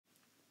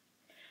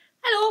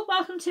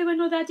welcome to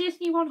another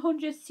Disney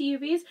 100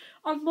 series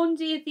on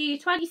Monday the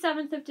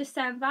 27th of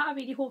December. I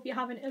really hope you're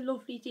having a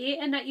lovely day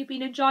and that you've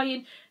been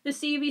enjoying the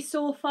series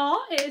so far.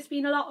 It has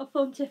been a lot of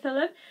fun to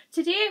film.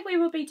 Today we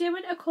will be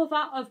doing a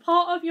cover of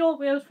Part of Your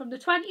World from the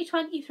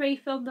 2023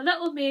 film The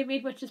Little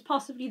Mermaid, which is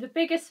possibly the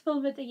biggest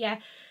film of the year.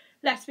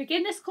 Let's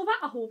begin this cover.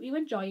 I hope you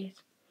enjoy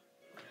it.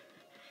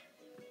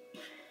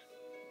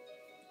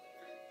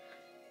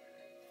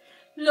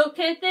 Look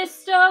at this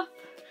stuff,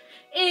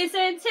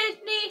 isn't it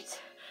neat?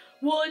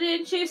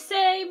 Wouldn't you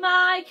say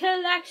my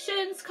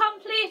collection's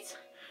complete?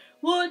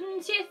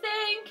 Wouldn't you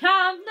think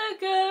I'm the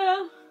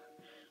girl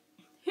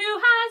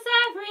who has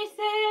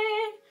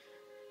everything?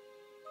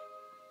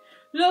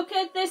 Look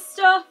at this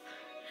stuff,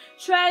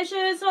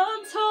 treasures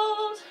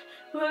untold.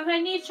 Were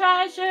any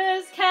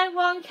treasures can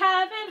one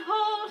cabin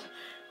hold?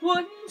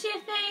 Wouldn't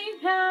you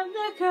think I'm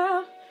the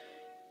girl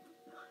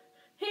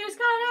who's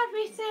got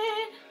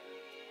everything?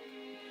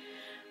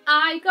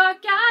 I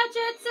got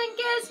gadgets and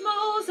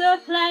gizmos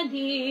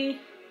aplenty.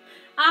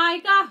 I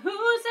got who's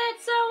it,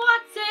 so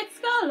what's it's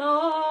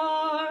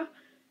galore.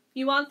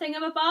 You want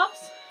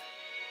thingamabobs?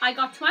 I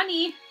got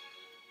 20.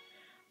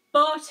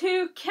 But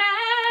who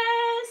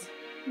cares?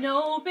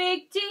 No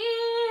big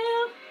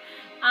deal.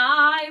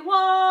 I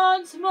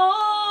want more.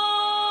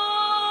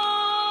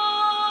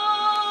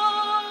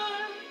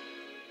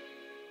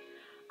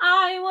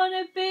 I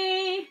wanna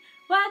be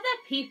where the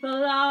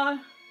people are.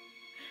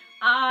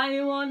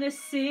 I wanna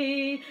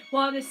see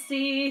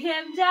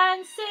him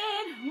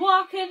dancing,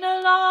 walking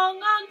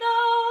along on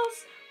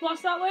those,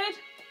 what's that word?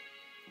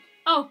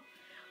 Oh,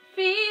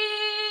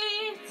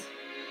 feet.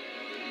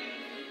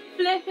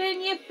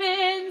 Flipping your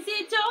fins,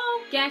 you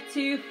don't get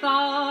too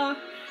far.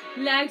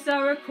 Legs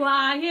are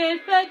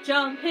required for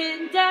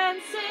jumping,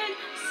 dancing,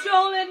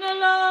 strolling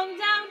along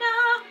down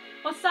a,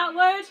 what's that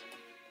word?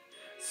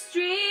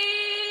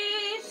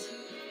 Street.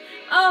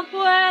 Up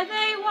where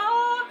they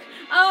walk,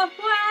 up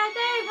where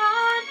they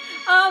run,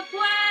 up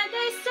where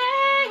they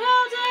stay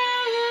all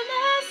day in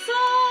the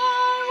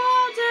sun,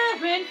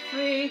 wandering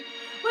free.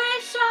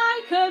 Wish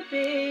I could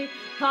be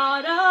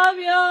part of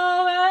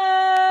your world.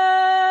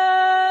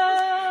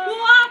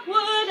 What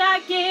would I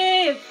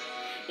give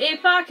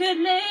if I could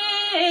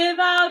live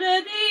out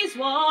of these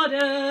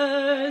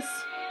waters?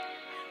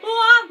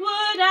 What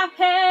would I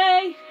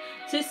pay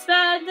to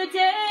spend the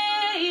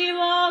day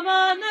warm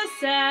on the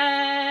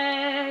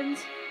sand?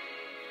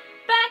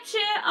 Bet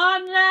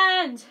on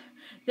land,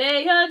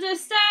 they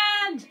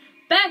understand.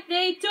 Bet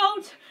they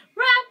don't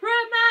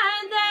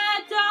reprimand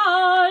their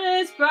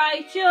daughters.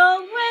 Bright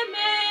young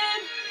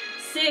women,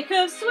 sick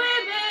of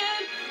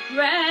swimming,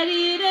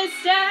 ready to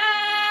stand,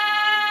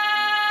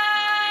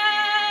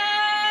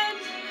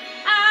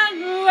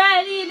 and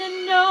ready to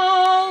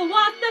know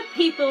what the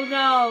people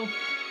know.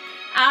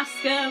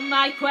 Ask them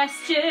my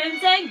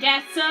questions and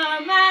get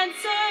some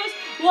answers.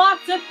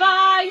 What's a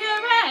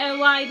fire and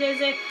why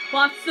does it?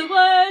 What's the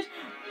word?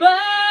 But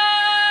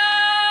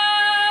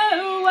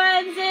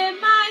when's it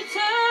my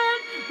turn?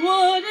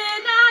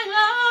 Wouldn't I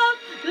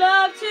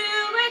love to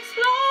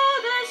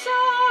explore the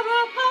shore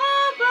up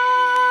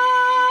above?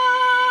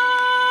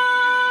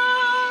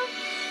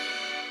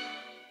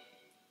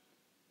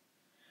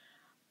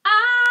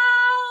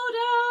 Out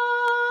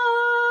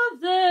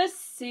of the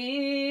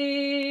sea.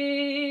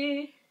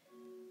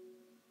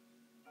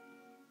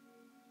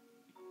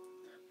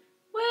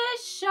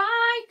 Wish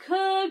I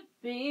could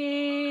be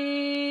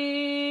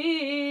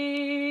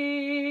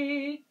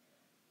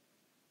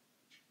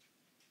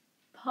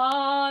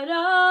part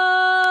of